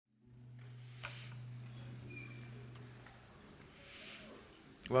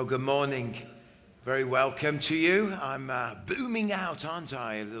Well, good morning. Very welcome to you. I'm booming out, aren't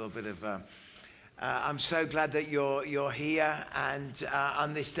I? A little bit of. I'm so glad that you're here and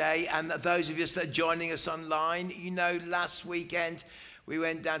on this day. And those of you that are joining us online, you know, last weekend we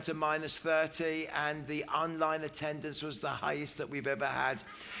went down to -30, and the online attendance was the highest that we've ever had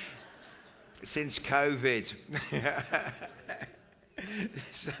since COVID.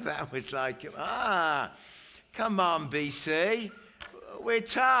 So that was like, come on, BC. We're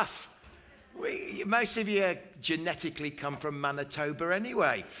tough. Most of you genetically come from Manitoba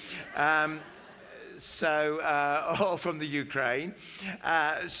anyway. Or from the Ukraine.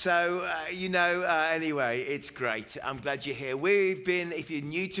 Anyway, it's great. I'm glad you're here. If you're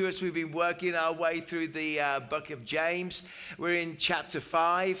new to us, we've been working our way through the book of James. We're in chapter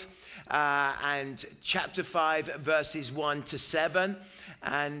 5, and chapter 5, verses 1 to 7.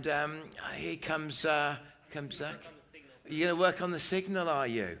 And here comes Zach. You're going to work on the signal, are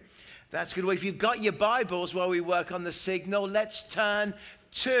you? That's good. Well, if you've got your Bibles while we work on the signal, let's turn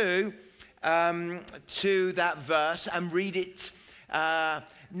to that verse and read it.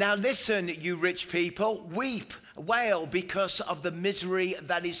 Now listen, you rich people, weep, wail because of the misery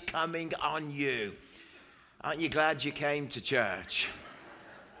that is coming on you. Aren't you glad you came to church?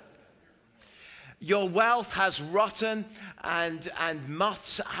 Your wealth has rotten, and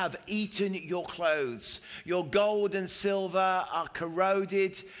moths have eaten your clothes. Your gold and silver are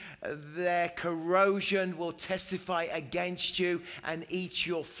corroded. Their corrosion will testify against you and eat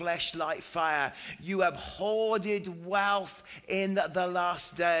your flesh like fire. You have hoarded wealth in the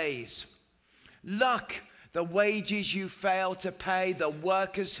last days. Look, the wages you failed to pay, the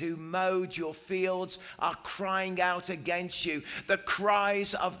workers who mowed your fields are crying out against you. The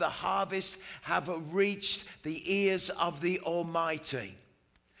cries of the harvest have reached the ears of the Almighty.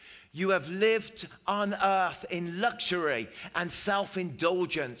 You have lived on earth in luxury and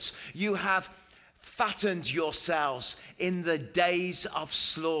self-indulgence. You have fattened yourselves in the days of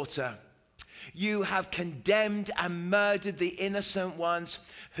slaughter. You have condemned and murdered the innocent ones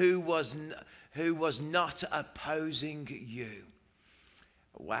who was not opposing you.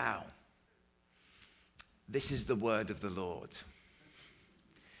 Wow. This is the word of the Lord.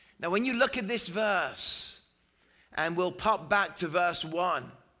 Now, when you look at this verse, and we'll pop back to verse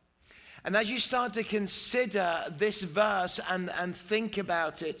 1, and as you start to consider this verse and think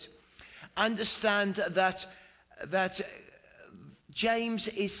about it, understand that James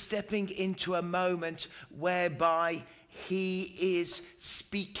is stepping into a moment whereby he is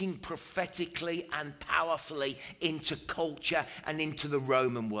speaking prophetically and powerfully into culture and into the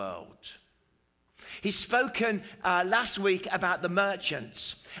Roman world. He's spoken last week about the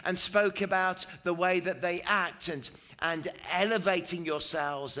merchants and spoke about the way that they act and elevating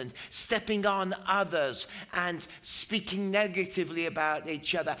yourselves and stepping on others and speaking negatively about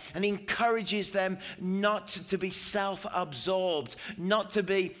each other, and encourages them not to be self-absorbed, not to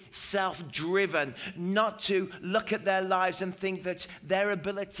be self-driven, not to look at their lives and think that their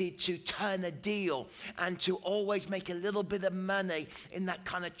ability to turn a deal and to always make a little bit of money in that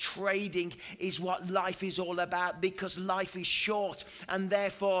kind of trading is what life is all about, because life is short, and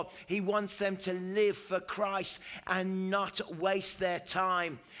therefore he wants them to live for Christ and not waste their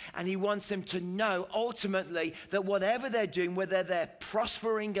time. And he wants them to know ultimately that whatever they're doing, whether they're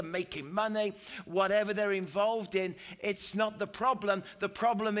prospering and making money, whatever they're involved in, it's not the problem. The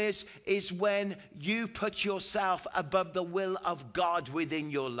problem is when you put yourself above the will of God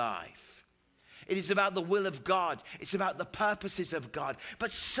within your life. It is about the will of God. It's about the purposes of God.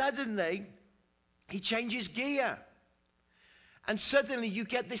 But suddenly he changes gear. And suddenly you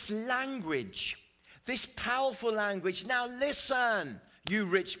get this language, this powerful language. Now listen, you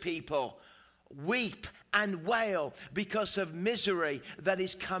rich people, weep and wail because of misery that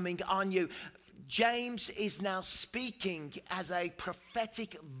is coming on you. James is now speaking as a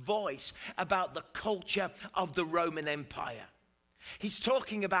prophetic voice about the culture of the Roman Empire. He's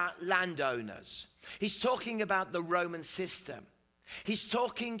talking about landowners. He's talking about the Roman system. He's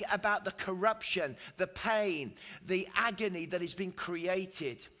talking about the corruption, the pain, the agony that has been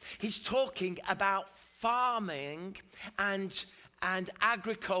created. He's talking about farming and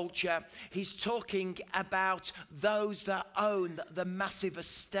agriculture. He's talking about those that own the massive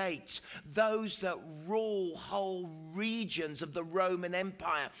estates, those that rule whole regions of the Roman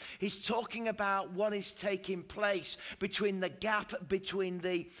Empire. He's talking about what is taking place between the gap between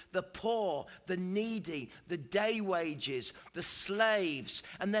the poor, the needy, the day wages, the slaves,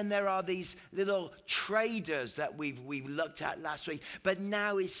 and then there are these little traders that we looked at last week. But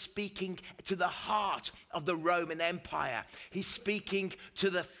now he's speaking to the heart of the Roman Empire. He's speaking speaking to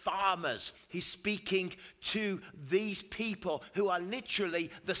the farmers. He's speaking to these people who are literally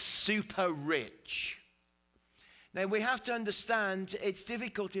the super rich. Now, we have to understand it's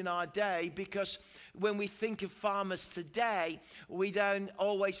difficult in our day because when we think of farmers today, we don't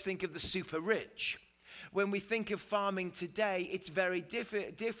always think of the super rich. When we think of farming today, it's very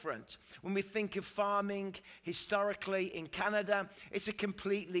different. When we think of farming historically in Canada, it's a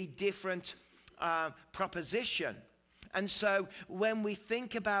completely different proposition. And so when we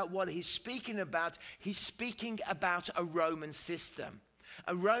think about what he's speaking about a Roman system.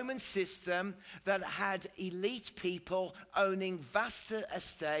 A Roman system that had elite people owning vast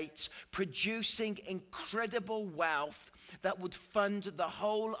estates, producing incredible wealth that would fund the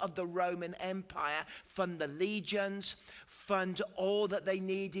whole of the Roman Empire, fund the legions, fund all that they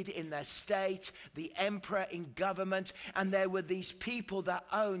needed in their state, the emperor in government. And there were these people that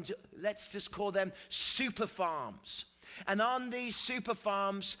owned, let's just call them super farms. And on these super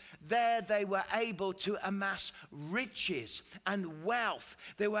farms, there they were able to amass riches and wealth.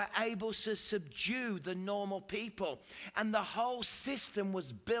 They were able to subdue the normal people. And the whole system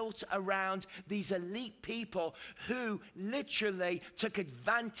was built around these elite people who literally took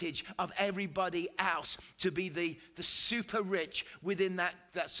advantage of everybody else to be the super rich within that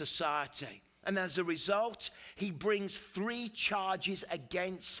society. And as a result, he brings 3 charges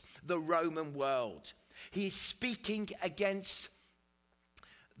against the Roman world. He's speaking against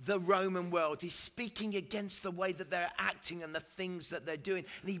the Roman world. He's speaking against the way that they're acting and the things that they're doing.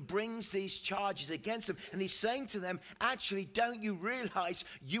 And he brings these charges against them. And he's saying to them, actually, don't you realize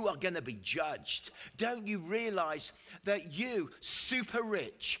you are going to be judged? Don't you realize that you, super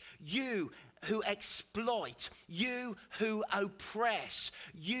rich, you who exploit, you who oppress,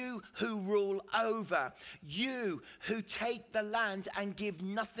 you who rule over, you who take the land and give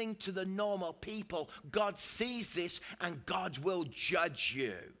nothing to the normal people, God sees this and God will judge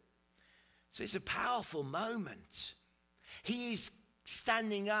you. So it's a powerful moment. He is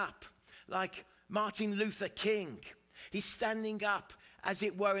standing up like Martin Luther King. He's standing up, as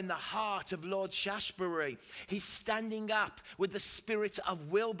it were, in the heart of Lord Shaftesbury. He's standing up with the spirit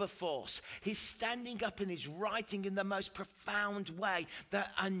of Wilberforce. He's standing up in his writing in the most profound way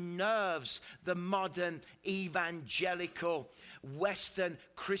that unnerves the modern evangelical Western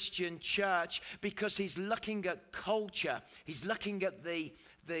Christian church, because he's looking at culture. He's looking at the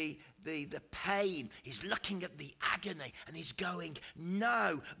pain, he's looking at the agony, and he's going,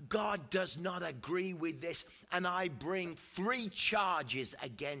 no, God does not agree with this, and I bring 3 charges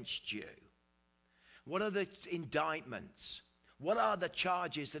against you. What are the indictments? What are the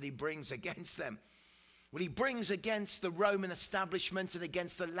charges that he brings against them? Well, he brings against the Roman establishment and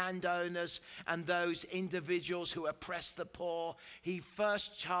against the landowners and those individuals who oppress the poor. He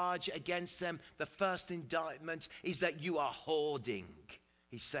first charge against them, the first indictment is that you are hoarding.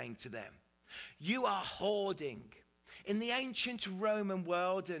 He's saying to them, you are hoarding. In the ancient Roman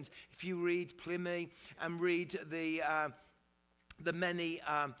world, and if you read Pliny and read the many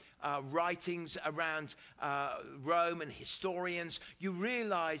writings around Rome and historians, you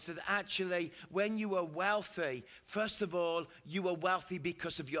realize that actually when you were wealthy, first of all, you were wealthy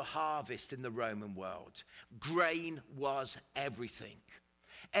because of your harvest in the Roman world. Grain was everything.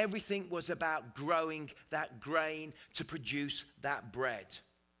 Everything was about growing that grain to produce that bread.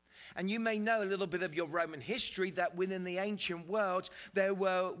 And you may know a little bit of your Roman history that within the ancient world, there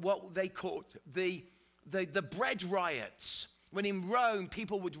were what they called the bread riots. When in Rome,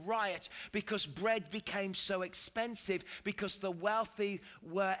 people would riot because bread became so expensive because the wealthy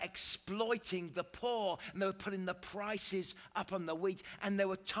were exploiting the poor and they were putting the prices up on the wheat. And there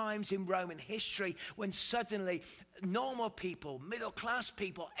were times in Roman history when suddenly normal people, middle-class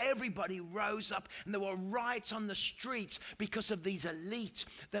people, everybody rose up and there were riots on the streets because of these elites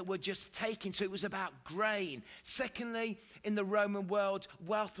that were just taking. So it was about grain. Secondly, in the Roman world,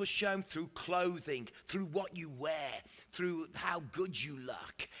 wealth was shown through clothing, through what you wear, through how good you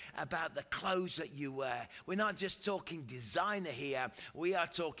look, about the clothes that you wear. We're not just talking designer here, we are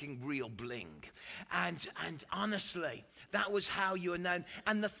talking real bling. And honestly, that was how you were known.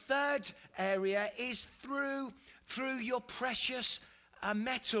 And the third area is through your precious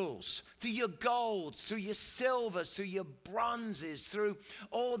metals, through your golds, through your silvers, through your bronzes, through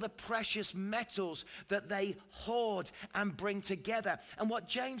all the precious metals that they hoard and bring together. And what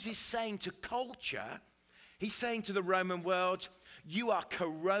James is saying to culture, he's saying to the Roman world, you are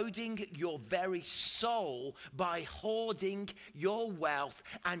corroding your very soul by hoarding your wealth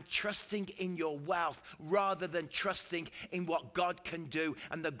and trusting in your wealth rather than trusting in what God can do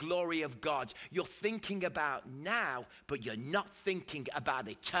and the glory of God. You're thinking about now, but you're not thinking about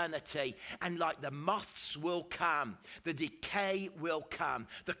eternity. And like the moths will come, the decay will come,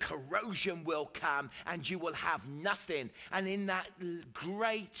 the corrosion will come, and you will have nothing. And in that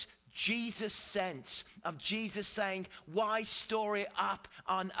great Jesus sense of Jesus saying, why store it up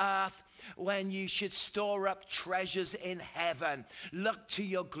on earth when you should store up treasures in heaven? Look to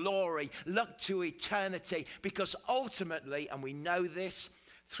your glory, look to eternity, because ultimately, and we know this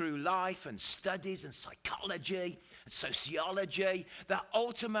through life and studies and psychology and sociology, that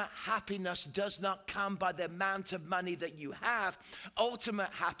ultimate happiness does not come by the amount of money that you have. Ultimate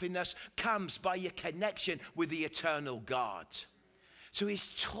happiness comes by your connection with the eternal God. So he's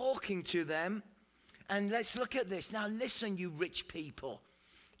talking to them, and let's look at this. Now listen, you rich people,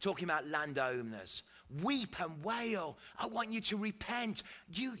 talking about landowners. Weep and wail. I want you to repent.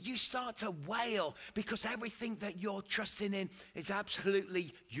 You start to wail because everything that you're trusting in is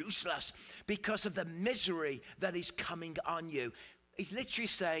absolutely useless because of the misery that is coming on you. He's literally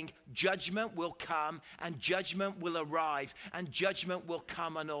saying judgment will come and judgment will arrive and judgment will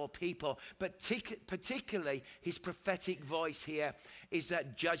come on all people. But particularly his prophetic voice here is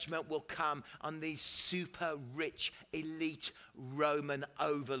that judgment will come on these super rich, elite Roman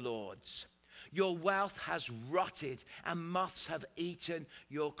overlords. Your wealth has rotted and moths have eaten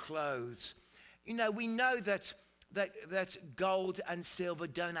your clothes. You know, we know that gold and silver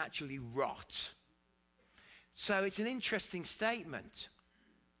don't actually rot. So it's an interesting statement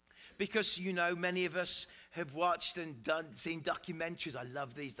because, you know, many of us have watched and seen documentaries. I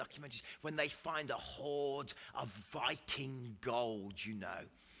love these documentaries when they find a hoard of Viking gold, you know,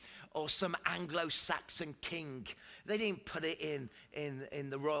 or some Anglo-Saxon king. They didn't put it in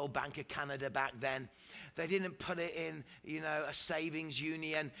the Royal Bank of Canada back then. They didn't put it in, you know, a savings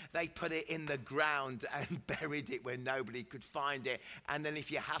union. They put it in the ground and buried it where nobody could find it. And then if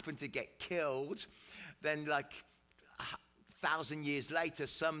you happen to get killed, then like 1,000 years later,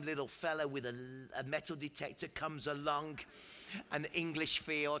 some little fella with a metal detector comes along, an English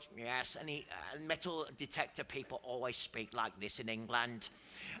field, yes, and metal detector people always speak like this in England,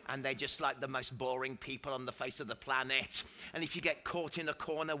 and they're just like the most boring people on the face of the planet. And if you get caught in a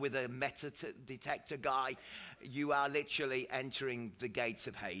corner with a metal detector guy, you are literally entering the gates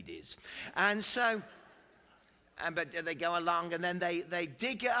of Hades. And so... But they go along and then they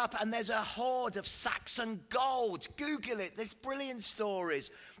dig it up and there's a hoard of Saxon gold. Google it. There's brilliant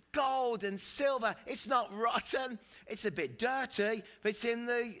stories. Gold and silver. It's not rotten. It's a bit dirty, but it's in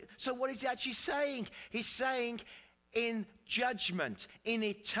the... So what is he actually saying? He's saying in judgment, in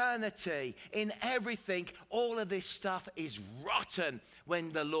eternity, in everything, all of this stuff is rotten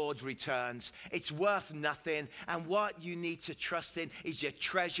when the Lord returns. It's worth nothing. And what you need to trust in is your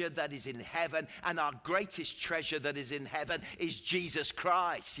treasure that is in heaven. And our greatest treasure that is in heaven is Jesus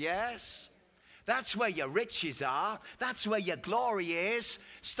Christ, yes? That's where your riches are. That's where your glory is.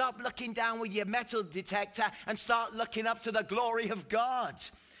 Stop looking down with your metal detector and start looking up to the glory of God.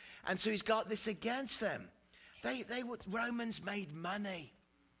 And so he's got this against them. Romans made money.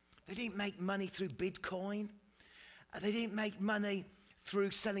 They didn't make money through Bitcoin. They didn't make money through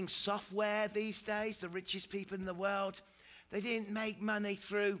selling software these days, the richest people in the world. They didn't make money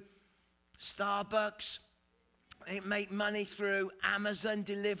through Starbucks. They didn't make money through Amazon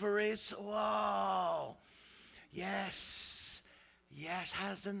deliveries. Whoa. Yes. Yes,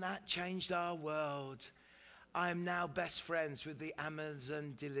 hasn't that changed our world? I am now best friends with the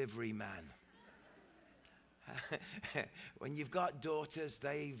Amazon delivery man. When you've got daughters,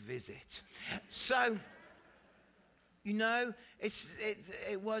 they visit. So, you know,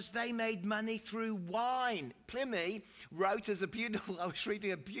 they made money through wine. Pliny wrote I was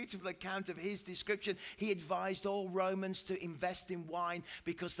reading a beautiful account of his description. He advised all Romans to invest in wine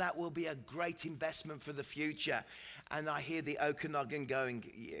because that will be a great investment for the future. And I hear the Okanagan going,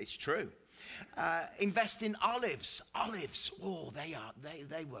 yeah, it's true. Invest in olives. Olives, oh,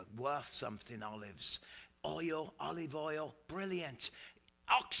 they were worth something, olives. Oil, olive oil, brilliant.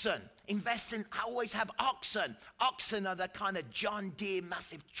 Oxen, always have oxen. Oxen are the kind of John Deere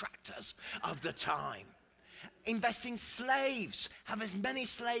massive tractors of the time. Invest in slaves. Have as many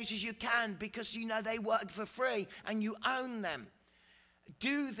slaves as you can because you know they work for free and you own them.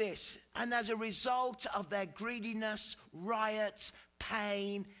 Do this, and as a result of their greediness, riots,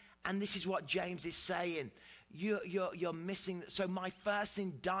 pain, and this is what James is saying. You're missing. So my first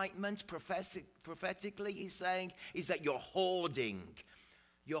indictment prophetically he's saying is that you're hoarding.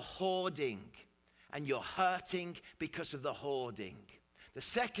 You're hoarding. and you're hurting because of the hoarding. The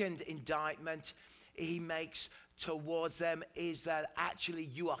second indictment he makes towards them is that actually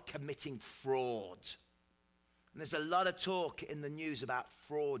you are committing fraud. And there's a lot of talk in the news about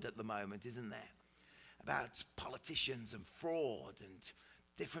fraud at the moment, isn't there? About politicians and fraud and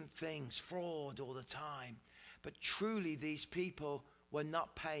different things, fraud all the time. But truly these people were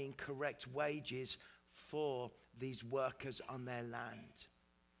not paying correct wages for these workers on their land.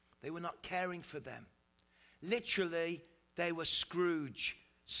 They were not caring for them. Literally, they were Scrooge,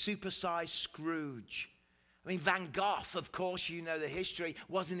 supersized Scrooge. I mean, Van Gogh, of course, you know the history,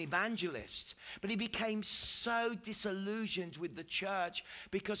 was an evangelist. But he became so disillusioned with the church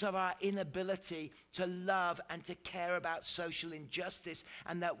because of our inability to love and to care about social injustice,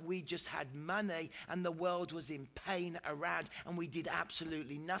 and that we just had money and the world was in pain around and we did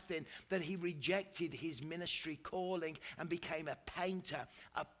absolutely nothing, that he rejected his ministry calling and became a painter,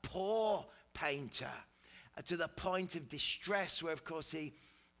 a poor painter, to the point of distress where, of course, he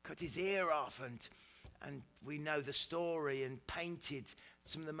cut his ear off and we know the story, and painted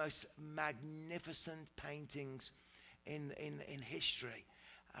some of the most magnificent paintings in history.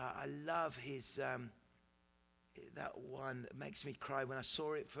 I love his, that one that makes me cry. When I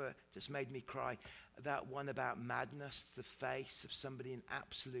saw it, just made me cry. That one about madness, the face of somebody in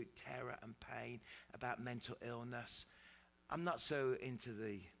absolute terror and pain, about mental illness. I'm not so into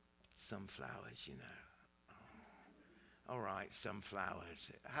the sunflowers, you know. Oh. All right,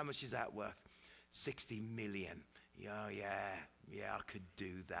 sunflowers. How much is that worth? 60 million. Oh, yeah, I could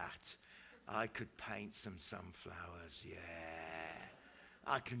do that. I could paint some sunflowers, yeah.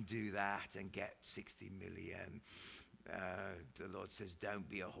 I can do that and get 60 million. The Lord says, don't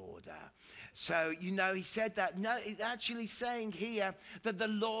be a hoarder. So, you know, he said that. No, it's actually saying here that the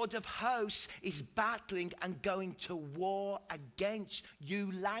Lord of hosts is battling and going to war against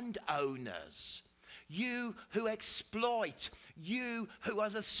you landowners. You who exploit, you who are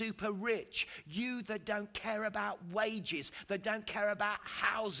the super rich, you that don't care about wages, that don't care about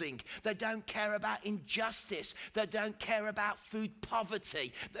housing, that don't care about injustice, that don't care about food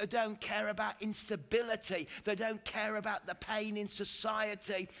poverty, that don't care about instability, that don't care about the pain in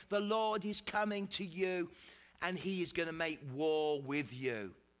society. The Lord is coming to you and he is going to make war with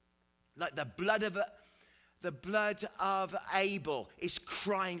you. Like the blood of Abel is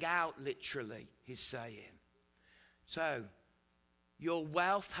crying out, literally, he's saying. So, your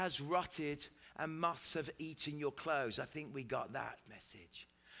wealth has rotted and moths have eaten your clothes. I think we got that message.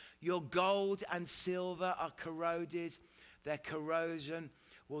 Your gold and silver are corroded. Their corrosion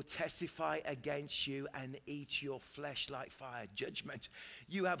will testify against you and eat your flesh like fire. Judgment.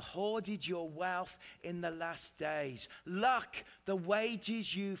 You have hoarded your wealth in the last days. Look, the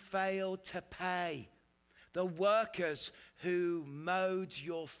wages you failed to pay. The workers who mowed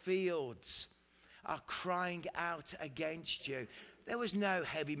your fields are crying out against you. There was no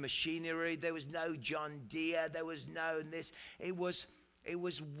heavy machinery. There was no John Deere. There was no this. It was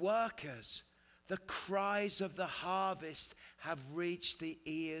workers. The cries of the harvest have reached the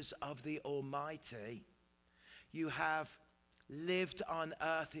ears of the Almighty. You have lived on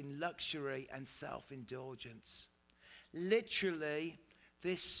earth in luxury and self-indulgence. Literally,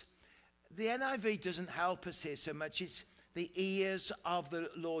 the NIV doesn't help us here so much. It's the ears of the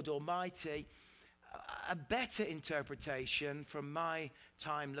Lord Almighty. A better interpretation from my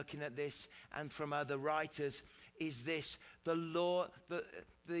time looking at this and from other writers is this: the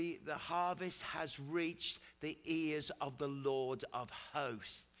harvest has reached the ears of the Lord of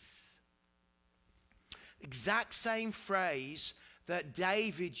hosts. Exact same phrase that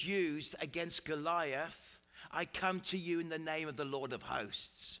David used against Goliath. I come to you in the name of the Lord of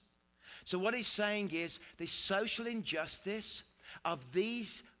hosts. So what he's saying is this social injustice of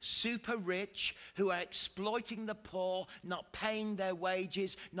these super rich who are exploiting the poor, not paying their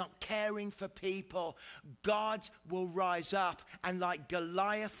wages, not caring for people. God will rise up, and like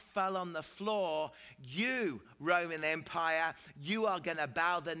Goliath fell on the floor, you, Roman Empire, you are going to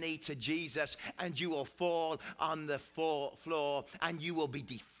bow the knee to Jesus, and you will fall on the floor, and you will be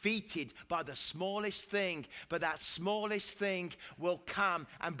defeated by the smallest thing, but that smallest thing will come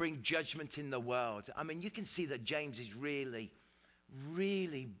and bring judgment in the world. I mean, you can see that James is really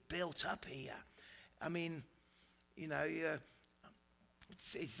built up here. I mean, you know,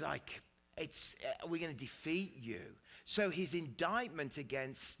 it's like, we're going to defeat you. So his indictment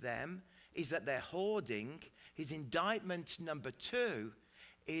against them is that they're hoarding. His indictment number 2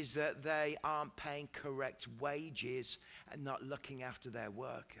 is that they aren't paying correct wages and not looking after their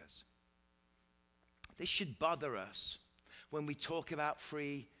workers. This should bother us when we talk about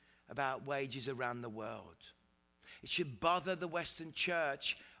wages around the world. It should bother the Western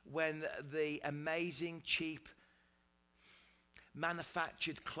church when the amazing, cheap,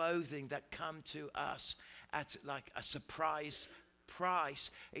 manufactured clothing that come to us at like a surprise price,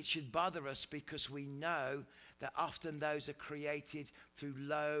 it should bother us because we know that often those are created through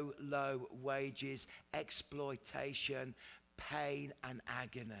low wages, exploitation, pain, and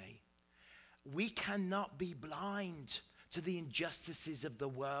agony. We cannot be blind to the injustices of the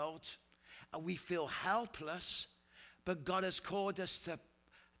world, and we feel helpless, but God has called us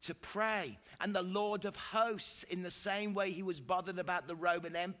to pray. And the Lord of hosts, in the same way he was bothered about the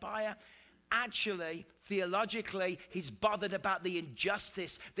Roman Empire, actually, theologically, he's bothered about the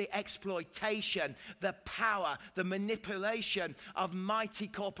injustice, the exploitation, the power, the manipulation of mighty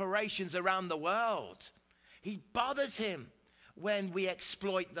corporations around the world. He bothers him when we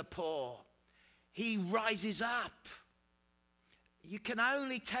exploit the poor. He rises up. You can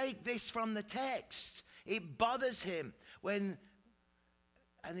only take this from the text. It bothers him and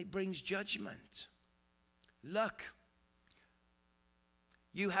it brings judgment. Look,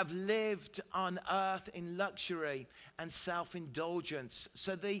 you have lived on earth in luxury and self-indulgence.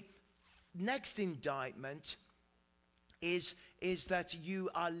 So the next indictment is that you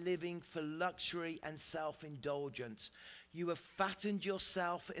are living for luxury and self-indulgence. You have fattened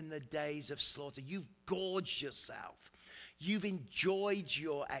yourself in the days of slaughter. You've gorged yourself. You've enjoyed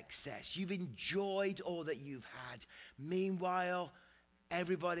your excess. You've enjoyed all that you've had. Meanwhile,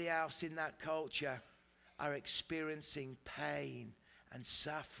 everybody else in that culture are experiencing pain and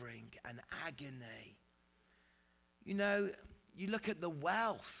suffering and agony. You know, you look at the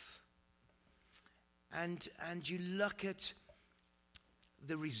wealth and you look at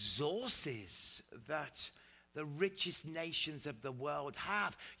the resources that the richest nations of the world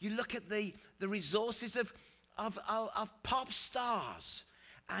have. You look at the resources of pop stars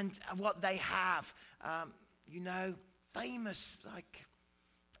and what they have. Famous, like,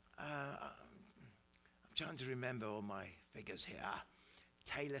 I'm trying to remember all my figures here.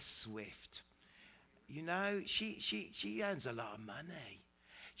 Taylor Swift. You know, she earns a lot of money.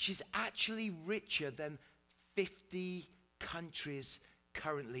 She's actually richer than 50 countries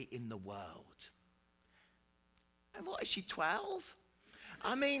currently in the world. And what is she, 12?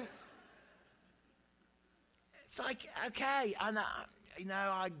 I mean, it's like, okay, and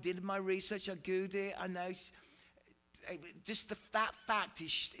I did my research, I Googled it, I know, just that fact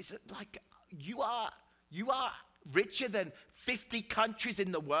is like, you are richer than 50 countries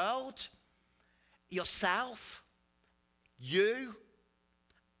in the world. Yourself, you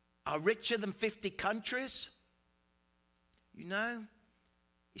are richer than 50 countries. You know,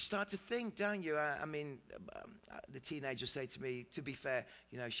 you start to think, don't you? The teenagers say to me, to be fair,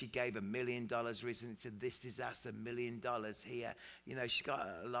 you know, she gave $1 million recently to this disaster, $1 million here. You know, she's got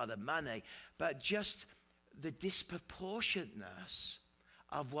a lot of money. But just the disproportionateness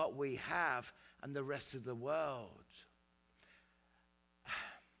of what we have and the rest of the world.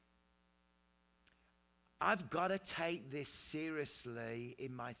 I've got to take this seriously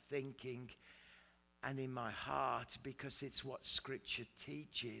in my thinking and in my heart because it's what Scripture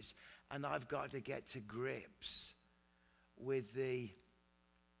teaches, and I've got to get to grips with the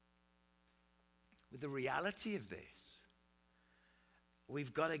reality of this.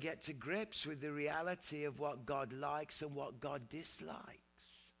 We've got to get to grips with the reality of what God likes and what God dislikes.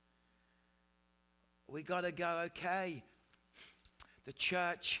 We got to go, okay, the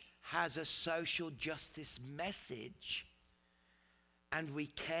church has a social justice message, and we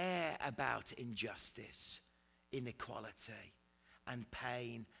care about injustice, inequality, and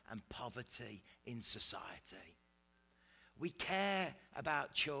pain and poverty in society. We care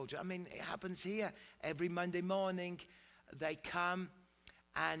about children. I mean, it happens here. Every Monday morning, they come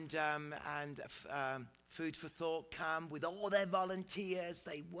and Food for Thought come with all their volunteers.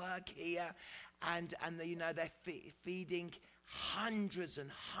 They work here, and they're feeding hundreds and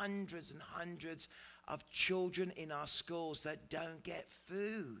hundreds and hundreds of children in our schools that don't get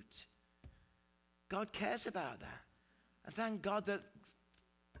food. God cares about that. And thank God that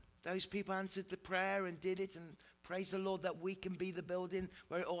those people answered the prayer and did it, and praise the Lord that we can be the building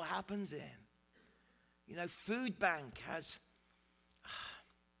where it all happens in. You know, Food Bank has,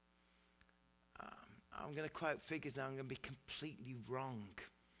 I'm going to quote figures now, I'm going to be completely wrong.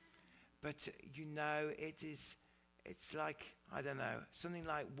 But, you know, it's like, I don't know, something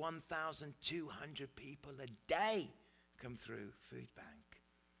like 1,200 people a day come through Food Bank.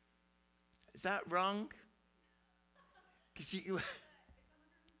 Is that wrong? Because you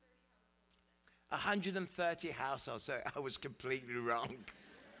 130 households, so I was completely wrong.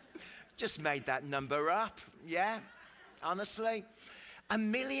 Just made that number up, yeah, honestly. 1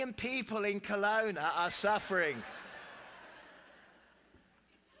 million people in Kelowna are suffering.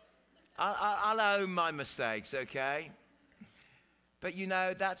 I'll own my mistakes, okay? But you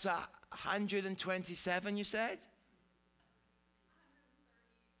know, that's 127, you said?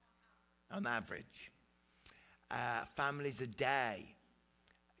 On average. Families a day.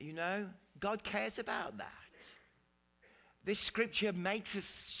 You know, God cares about that. This scripture makes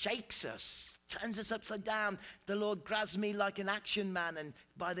us, shakes us, turns us upside down. The Lord grabs me like an action man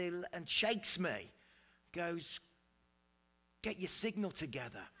and shakes me. Goes, get your signal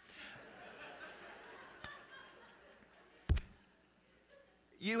together.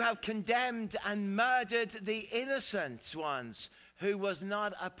 You have condemned and murdered the innocent ones who was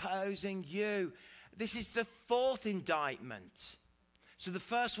not opposing you. This is the fourth indictment. So the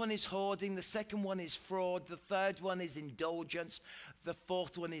first one is hoarding, the second one is fraud, the third one is indulgence, the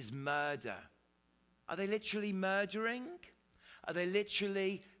fourth one is murder. Are they literally murdering? Are they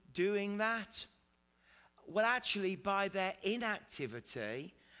literally doing that? Well, actually, by their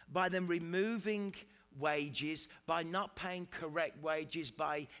inactivity, by them removing wages, by not paying correct wages,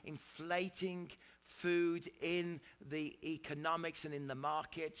 by inflating food in the economics and in the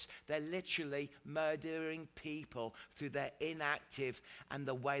markets, they're literally murdering people through their inactive and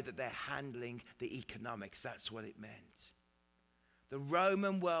the way that they're handling the economics. That's what it meant. The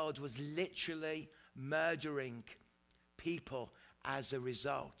Roman world was literally murdering people as a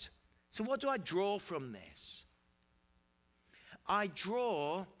result. So what do I draw from this? I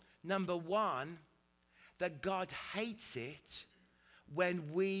draw, number one, that God hates it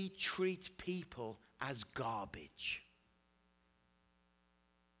when we treat people as garbage.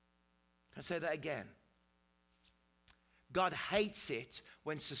 Can I say that again? God hates it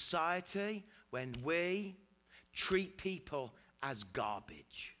when society, when we treat people as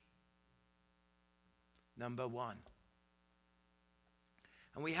garbage. Number one.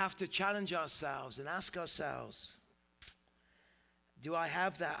 And we have to challenge ourselves and ask ourselves, do I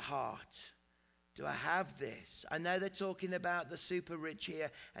have that heart? Do I have this? I know they're talking about the super rich here,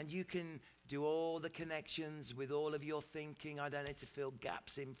 and you can do all the connections with all of your thinking. I don't need to fill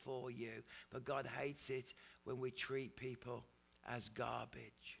gaps in for you. But God hates it when we treat people as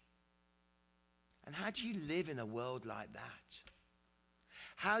garbage. And how do you live in a world like that?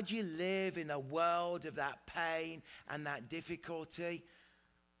 How do you live in a world of that pain and that difficulty?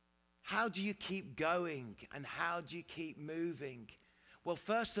 How do you keep going and how do you keep moving? Well,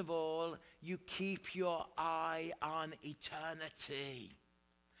 first of all, you keep your eye on eternity.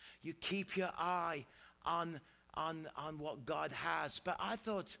 You keep your eye on what God has. But I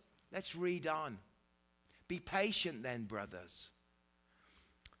thought, let's read on. Be patient then, brothers.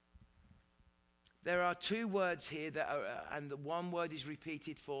 There are two words here that are, and the one word is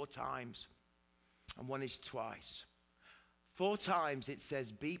repeated 4 times, and one is twice. 4 times it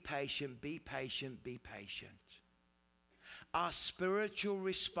says, be patient, be patient, be patient. Our spiritual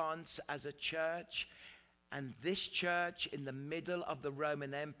response as a church, and this church in the middle of the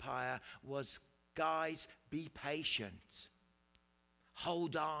Roman Empire, was, guys, be patient.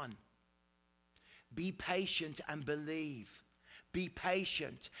 Hold on. Be patient and believe. Be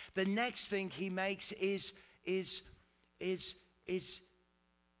patient. The next thing he makes is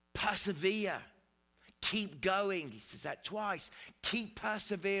persevere. Keep going. He says that twice. Keep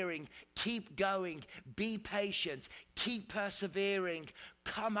persevering. Keep going. Be patient. Keep persevering.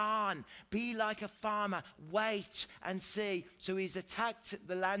 Come on. Be like a farmer. Wait and see. So he's attacked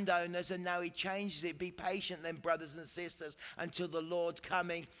the landowners and now he changes it. Be patient then, brothers and sisters, until the Lord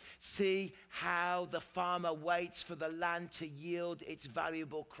coming. See how the farmer waits for the land to yield its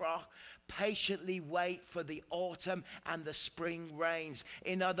valuable crop. Patiently wait for the autumn and the spring rains.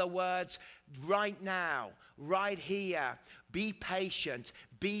 In other words, right now, right here, be patient,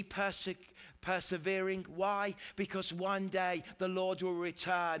 be persevering. Why? Because one day the Lord will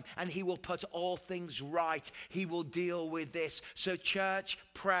return and he will put all things right. He will deal with this. So church,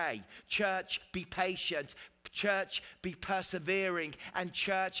 pray. Church, be patient. Church, be persevering. And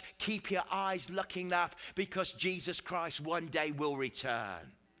church, keep your eyes looking up because Jesus Christ one day will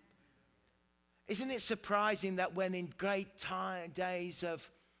return. Isn't it surprising that when in great days of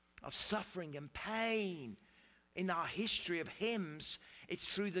suffering and pain in our history of hymns, it's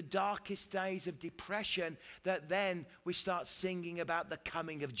through the darkest days of depression that then we start singing about the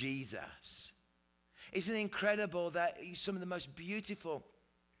coming of Jesus? Isn't it incredible that some of the most beautiful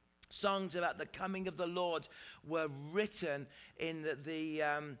songs about the coming of the Lord were written in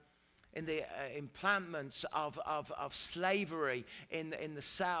the implantments of slavery in the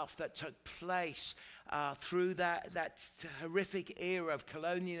South that took place through that horrific era of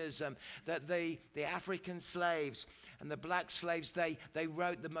colonialism, that the African slaves and the black slaves, they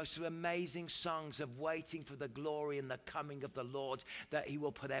wrote the most amazing songs of waiting for the glory and the coming of the Lord, that he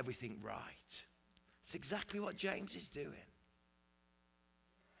will put everything right. It's exactly what James is doing.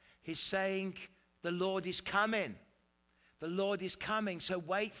 He's saying, the Lord is coming. The Lord is coming, so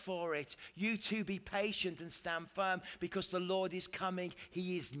wait for it. You too be patient and stand firm, because the Lord is coming.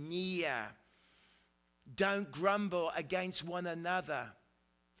 He is near. Don't grumble against one another,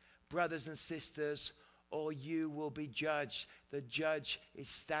 brothers and sisters, or you will be judged. The judge is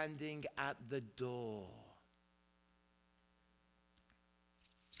standing at the door.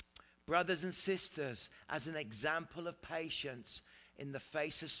 Brothers and sisters, as an example of patience in the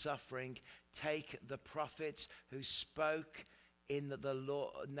face of suffering, take the prophets who spoke in the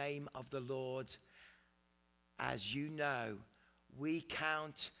name of the Lord. As you know, we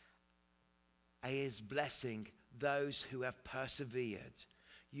count as blessing those who have persevered.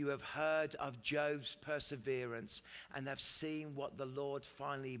 You have heard of Job's perseverance and have seen what the Lord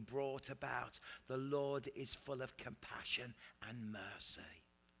finally brought about. The Lord is full of compassion and mercy.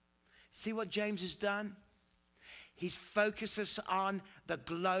 See what James has done? He's focuses on the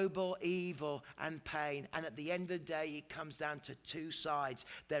global evil and pain. And at the end of the day, it comes down to two sides.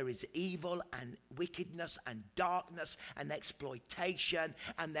 There is evil and wickedness and darkness and exploitation.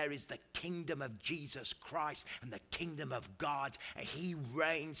 And there is the kingdom of Jesus Christ and the kingdom of God. And he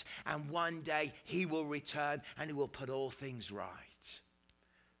reigns. And one day he will return and he will put all things right.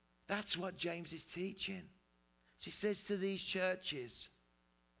 That's what James is teaching. So he says to these churches,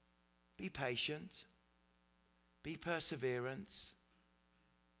 be patient. Be perseverant.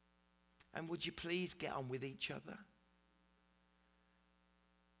 And would you please get on with each other?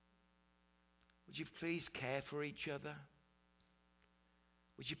 Would you please care for each other?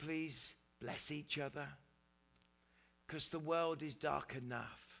 Would you please bless each other? Because the world is dark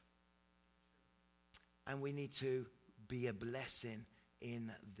enough. And we need to be a blessing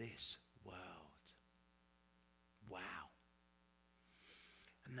in this world. Wow.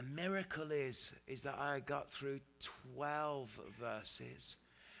 And the miracle is that I got through 12 verses,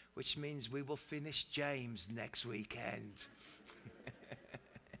 which means we will finish James next weekend.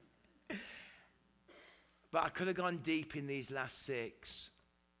 But I could have gone deep in these last 6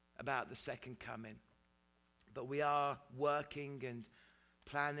 about the second coming. But we are working and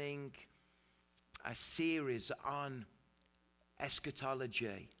planning a series on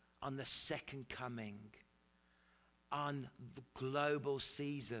eschatology, on the second coming, on the global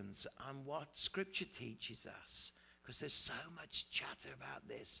seasons, on what Scripture teaches us. Because there's so much chatter about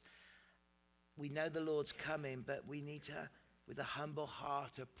this. We know the Lord's coming, but we need to, with a humble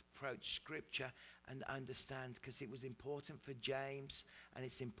heart, approach Scripture and understand, because it was important for James and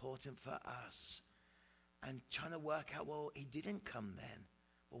it's important for us. And trying to work out, well, he didn't come then.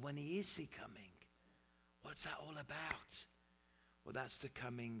 Well, when is he coming? What's that all about? Well, that's the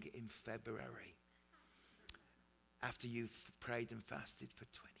coming in February, after you've prayed and fasted for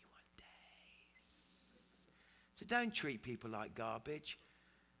 21 days. So don't treat people like garbage,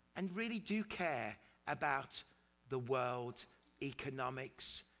 and really do care about the world,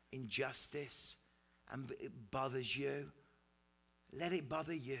 economics, injustice, and it bothers you. Let it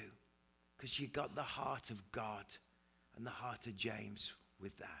bother you, because you got the heart of God and the heart of James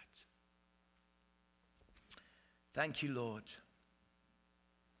with that. Thank you, Lord,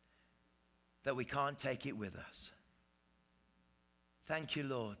 that we can't take it with us. Thank you,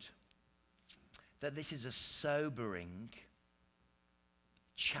 Lord, that this is a sobering,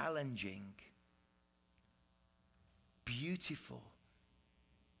 challenging, beautiful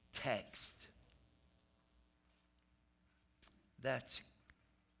text that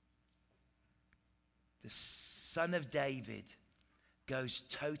the Son of David goes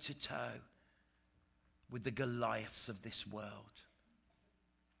toe to toe with the Goliaths of this world,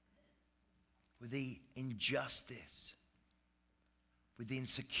 with the injustice, with the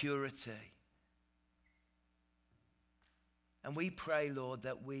insecurity. And we pray, Lord,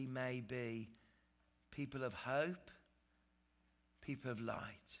 that we may be people of hope, people of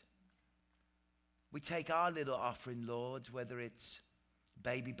light. We take our little offering, Lord, whether it's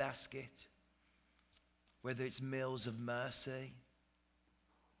baby basket, whether it's meals of mercy,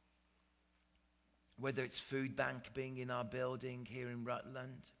 whether it's food bank being in our building here in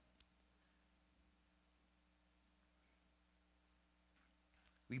Rutland.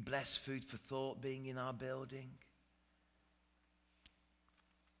 We bless Food for Thought being in our building.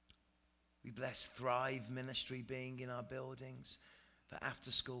 We bless Thrive Ministry being in our buildings for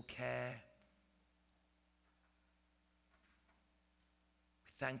after-school care.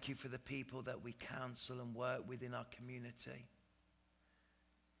 We Thank you for the people that we counsel and work with in our community.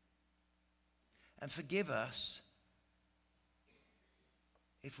 And forgive us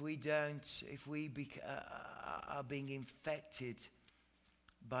if we are being infected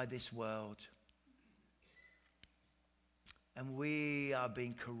by this world. And we are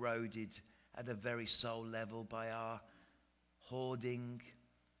being corroded at a very soul level by our hoarding,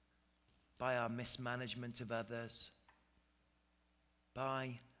 by our mismanagement of others,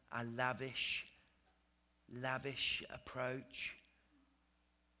 by our lavish approach,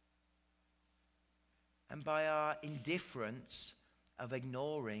 and by our indifference of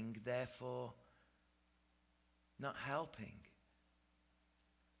ignoring, therefore not helping.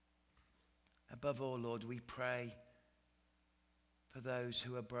 Above all, Lord, we pray for those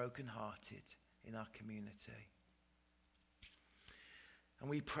who are brokenhearted in our community. And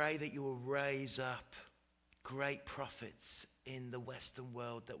we pray that you will raise up great prophets in the Western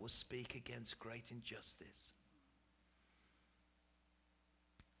world that will speak against great injustice.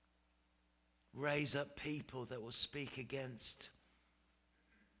 Raise up people that will speak against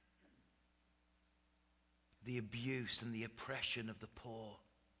the abuse and the oppression of the poor.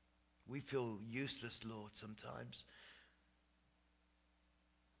 We feel useless, Lord, sometimes.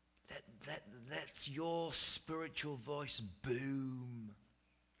 Let your spiritual voice boom.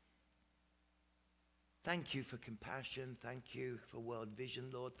 Thank you for compassion. Thank you for World Vision,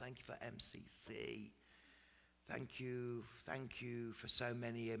 Lord. Thank you for MCC. Thank you for so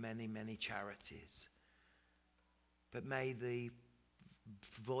many charities. But may the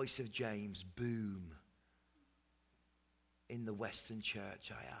voice of James boom in the Western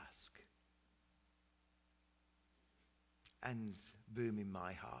church, I ask. And boom in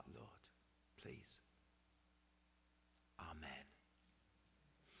my heart, Lord, please. Amen.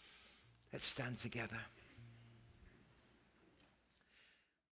 Let's stand together.